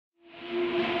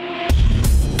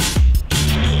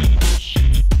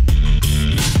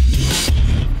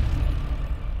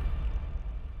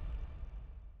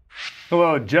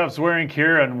Hello, Jeff Zwerink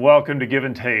here, and welcome to Give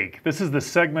and Take. This is the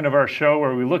segment of our show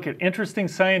where we look at interesting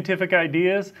scientific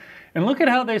ideas and look at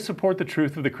how they support the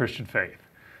truth of the Christian faith.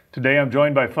 Today I'm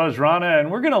joined by Fazale Rana,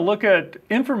 and we're going to look at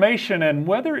information and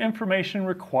whether information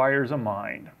requires a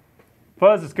mind.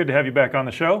 Fuzz, it's good to have you back on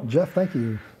the show. Jeff, thank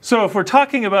you. So if we're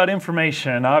talking about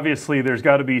information, obviously there's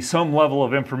got to be some level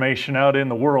of information out in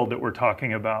the world that we're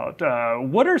talking about.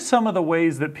 What are some of the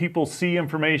ways that people see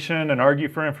information and argue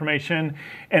for information?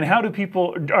 And how do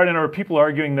people, are people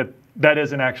arguing that that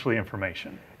isn't actually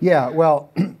information? Yeah,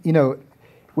 well,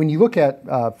 when you look at,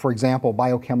 for example,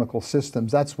 biochemical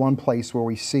systems, that's one place where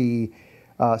we see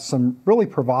some really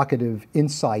provocative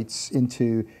insights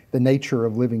into the nature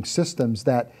of living systems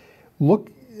that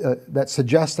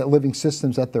suggest that living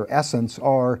systems at their essence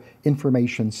are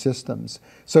information systems.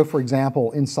 So for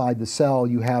example, inside the cell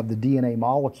you have the DNA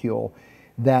molecule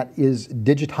that is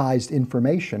digitized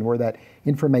information, where that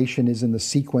information is in the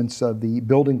sequence of the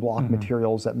building block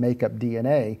materials that make up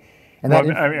DNA. And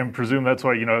I presume that's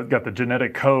why, got the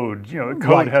genetic code. The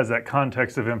code has that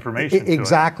context of information to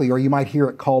exactly, or you might hear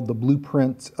it called the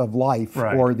blueprint of life,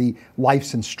 or the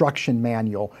life's instruction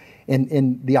manual.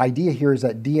 And the idea here is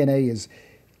that DNA is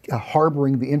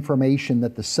harboring the information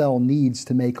that the cell needs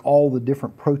to make all the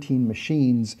different protein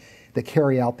machines that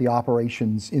carry out the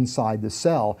operations inside the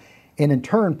cell. And in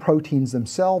turn, proteins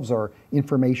themselves are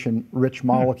information-rich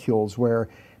molecules where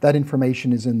that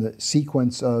information is in the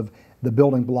sequence of the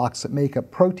building blocks that make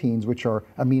up proteins, which are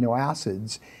amino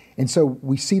acids. And so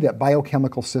we see that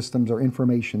biochemical systems are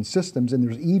information systems, and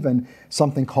there's even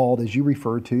something called, as you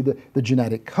referred to, the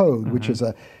genetic code, which is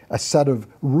a set of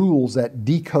rules that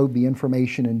decode the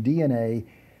information in DNA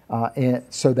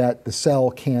so that the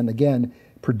cell can, again,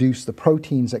 produce the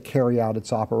proteins that carry out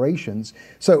its operations.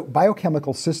 So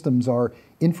biochemical systems are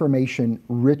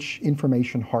information-rich,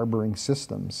 information-harboring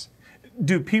systems.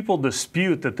 Do people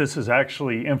dispute that this is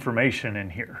actually information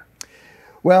in here?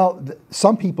 Well,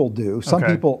 some people do. Some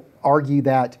people argue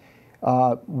that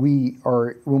when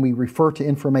we refer to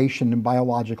information in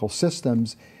biological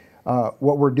systems,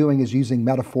 what we're doing is using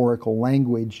metaphorical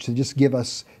language to just give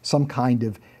us some kind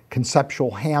of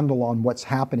conceptual handle on what's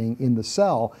happening in the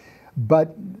cell.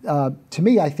 But to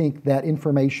me, I think that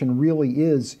information really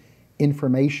is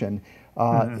information.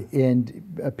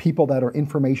 And people that are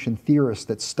information theorists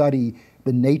that study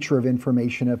the nature of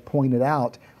information have pointed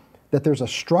out that there's a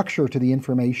structure to the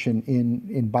information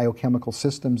in biochemical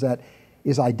systems that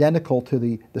is identical to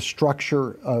the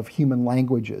structure of human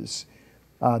languages.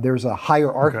 There's a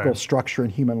hierarchical structure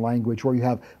in human language where you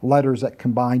have letters that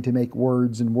combine to make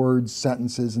words, and words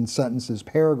sentences, and sentences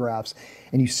paragraphs.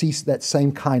 And you see that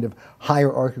same kind of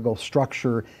hierarchical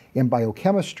structure in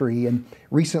biochemistry. And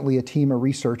recently a team of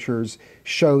researchers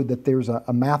showed that there's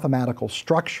a mathematical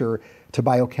structure to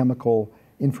biochemical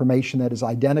information that is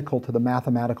identical to the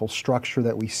mathematical structure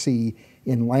that we see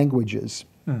in languages.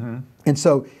 And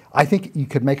so I think you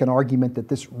could make an argument that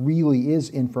this really is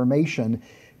information,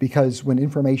 because when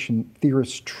information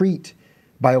theorists treat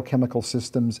biochemical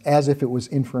systems as if it was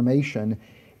information,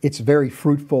 it's very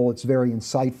fruitful, it's very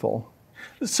insightful.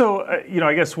 So,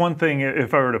 I guess one thing,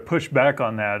 if I were to push back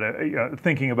on that,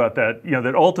 thinking about that,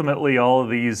 that ultimately all of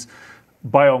these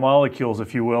biomolecules,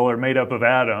 if you will, are made up of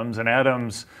atoms, and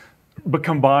atoms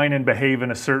combine and behave in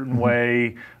a certain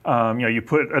way. You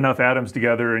put enough atoms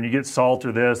together and you get salt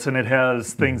or this, and it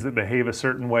has things that behave a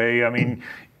certain way. I mean,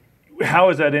 how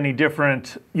is that any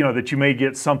different, that you may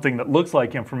get something that looks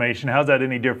like information? How's that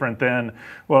any different than,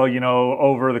 well,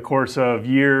 over the course of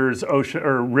years, ocean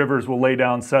or rivers will lay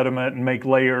down sediment and make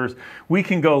layers. We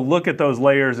can go look at those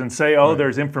layers and say, oh,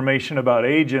 there's information about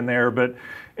age in there, but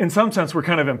in some sense, we're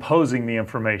kind of imposing the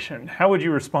information. How would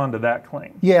you respond to that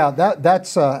claim? Yeah,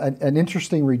 that's an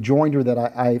interesting rejoinder that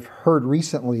I've heard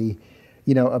recently,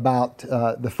 about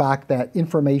the fact that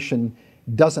information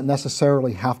doesn't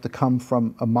necessarily have to come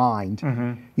from a mind.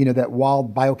 That while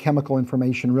biochemical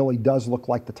information really does look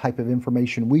like the type of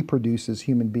information we produce as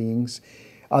human beings,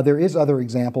 there is other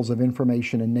examples of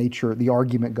information in nature, the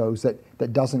argument goes,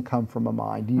 that doesn't come from a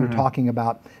mind. You're talking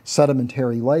about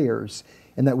sedimentary layers,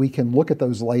 and that we can look at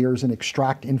those layers and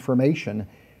extract information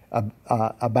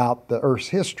about the Earth's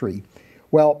history.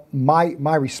 Well,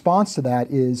 my response to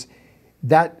that is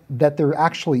that there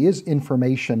actually is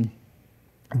information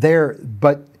there,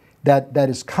 but that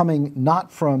is coming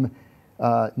not from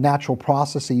natural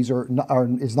processes or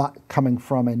is not coming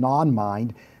from a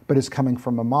non-mind, but is coming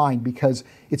from a mind, because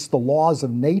it's the laws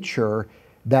of nature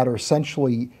that are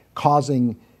essentially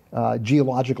causing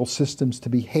geological systems to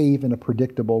behave in a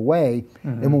predictable way.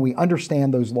 And when we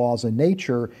understand those laws of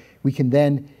nature, we can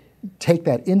then take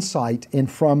that insight and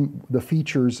from the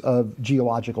features of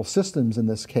geological systems in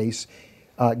this case,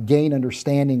 gain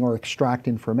understanding or extract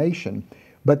information.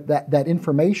 But that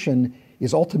information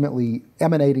is ultimately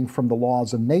emanating from the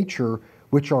laws of nature,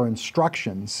 which are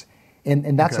instructions.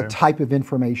 And that's a type of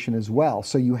information as well.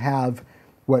 So you have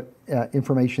what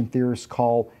information theorists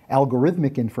call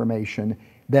algorithmic information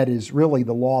that is really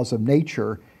the laws of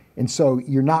nature. And so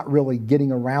you're not really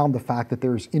getting around the fact that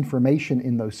there's information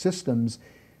in those systems,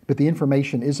 but the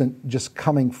information isn't just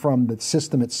coming from the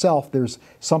system itself. There's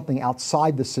something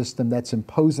outside the system that's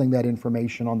imposing that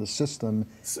information on the system.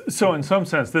 So in some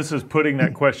sense, this is putting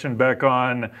that question back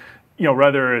on,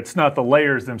 rather it's not the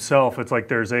layers themselves, it's like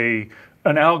there's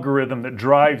an algorithm that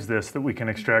drives this that we can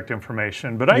extract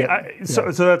information. But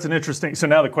so that's an interesting, so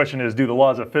now the question is, do the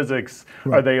laws of physics,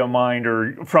 are they a mind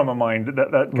or from a mind?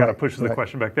 That kind of pushes the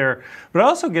question back there. But I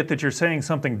also get that you're saying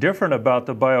something different about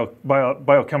the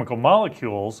biochemical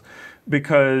molecules,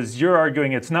 because you're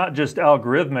arguing it's not just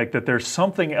algorithmic, that there's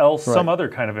something else, some other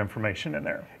kind of information in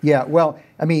there. Yeah, well,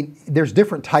 I mean, there's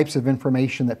different types of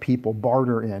information that people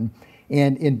barter in.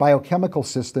 And in biochemical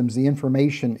systems, the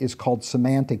information is called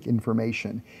semantic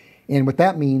information. And what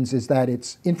that means is that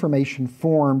it's information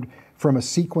formed from a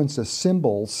sequence of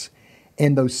symbols,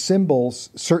 and those symbols,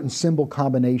 certain symbol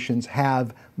combinations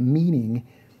have meaning.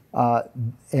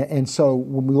 And so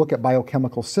when we look at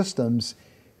biochemical systems,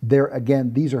 there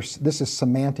again, this is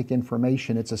semantic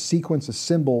information. It's a sequence of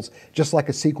symbols, just like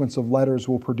a sequence of letters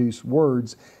will produce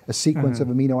words. A sequence of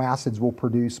amino acids will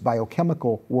produce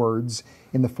biochemical words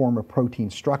in the form of protein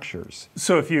structures.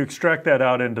 So if you extract that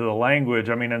out into the language,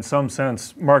 I mean, in some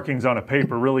sense, markings on a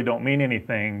paper really don't mean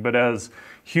anything. But as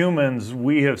humans,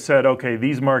 we have said, okay,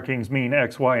 these markings mean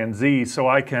X, Y, and Z, so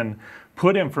I can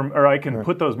put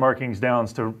put those markings down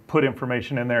to put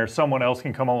information in there. Someone else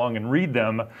can come along and read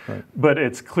them, but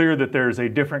it's clear that there's a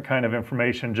different kind of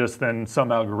information just than some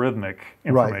algorithmic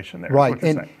information there. Right,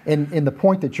 and the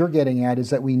point that you're getting at is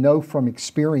that we know from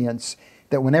experience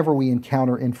that whenever we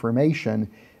encounter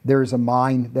information, there is a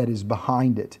mind that is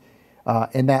behind it.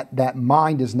 And that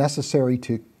mind is necessary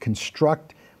to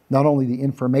construct not only the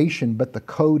information, but the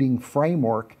coding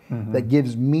framework that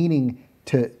gives meaning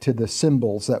to the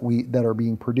symbols that are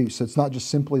being produced. So it's not just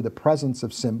simply the presence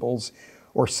of symbols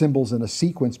or symbols in a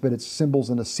sequence, but it's symbols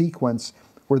in a sequence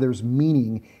where there's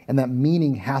meaning, and that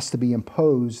meaning has to be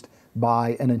imposed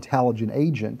by an intelligent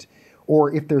agent.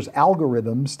 Or if there's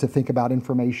algorithms, to think about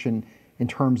information in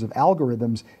terms of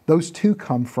algorithms, those too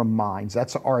come from minds.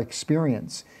 That's our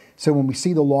experience. So when we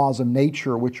see the laws of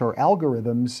nature, which are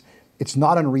algorithms, it's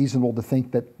not unreasonable to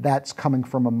think that that's coming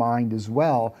from a mind as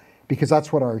well, because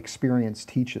that's what our experience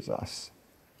teaches us.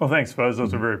 Well, thanks, Fuzz.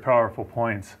 Those are very powerful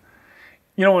points.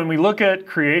 When we look at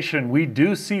creation, we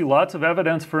do see lots of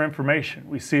evidence for information.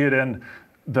 We see it in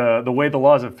the way the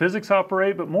laws of physics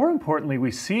operate, but more importantly,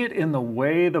 we see it in the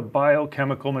way the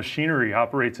biochemical machinery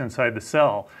operates inside the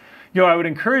cell. I would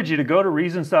encourage you to go to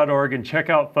reasons.org and check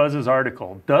out Fuzz's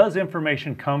article, Does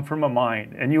Information Come from a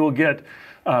Mind? And you will get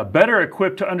better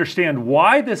equipped to understand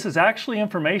why this is actually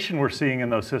information we're seeing in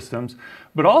those systems,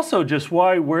 but also just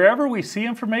why wherever we see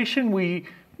information, we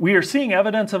are seeing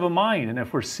evidence of a mind. And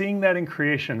if we're seeing that in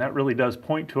creation, that really does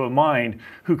point to a mind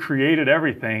who created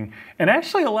everything and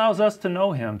actually allows us to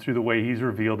know him through the way he's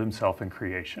revealed himself in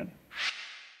creation.